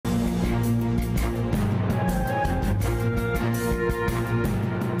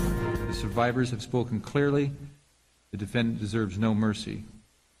survivors have spoken clearly. The defendant deserves no mercy.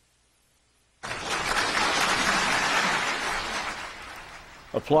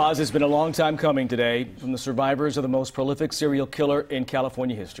 Applause has been a long time coming today from the survivors of the most prolific serial killer in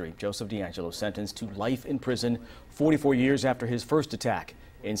California history. Joseph DeAngelo sentenced to life in prison 44 years after his first attack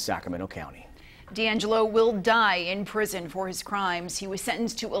in Sacramento County. DeAngelo will die in prison for his crimes. He was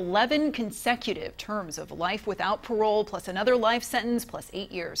sentenced to 11 consecutive terms of life without parole, plus another life sentence, plus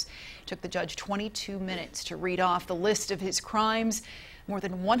 8 years. It took the judge 22 minutes to read off the list of his crimes. More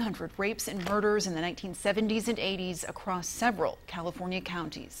than 100 rapes and murders in the 1970s and 80s across several California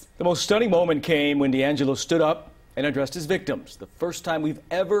counties. The most stunning moment came when DeAngelo stood up and addressed his victims. The first time we've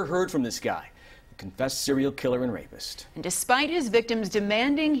ever heard from this guy, the confessed serial killer and rapist. And despite his victims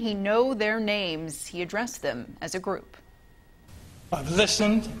demanding he know their names, he addressed them as a group. I've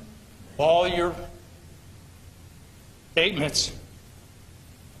listened to all your statements,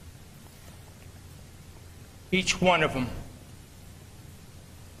 each one of them.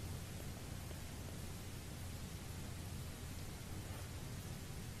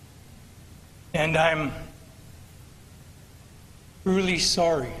 And I'm truly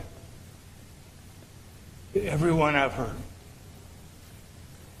sorry to everyone I've hurt.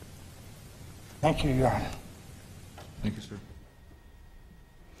 Thank you, Your Honor. Thank you, sir.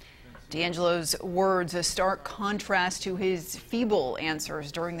 DeAngelo's words a stark contrast to his feeble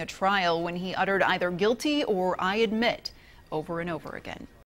answers during the trial when he uttered either guilty or I admit over and over again.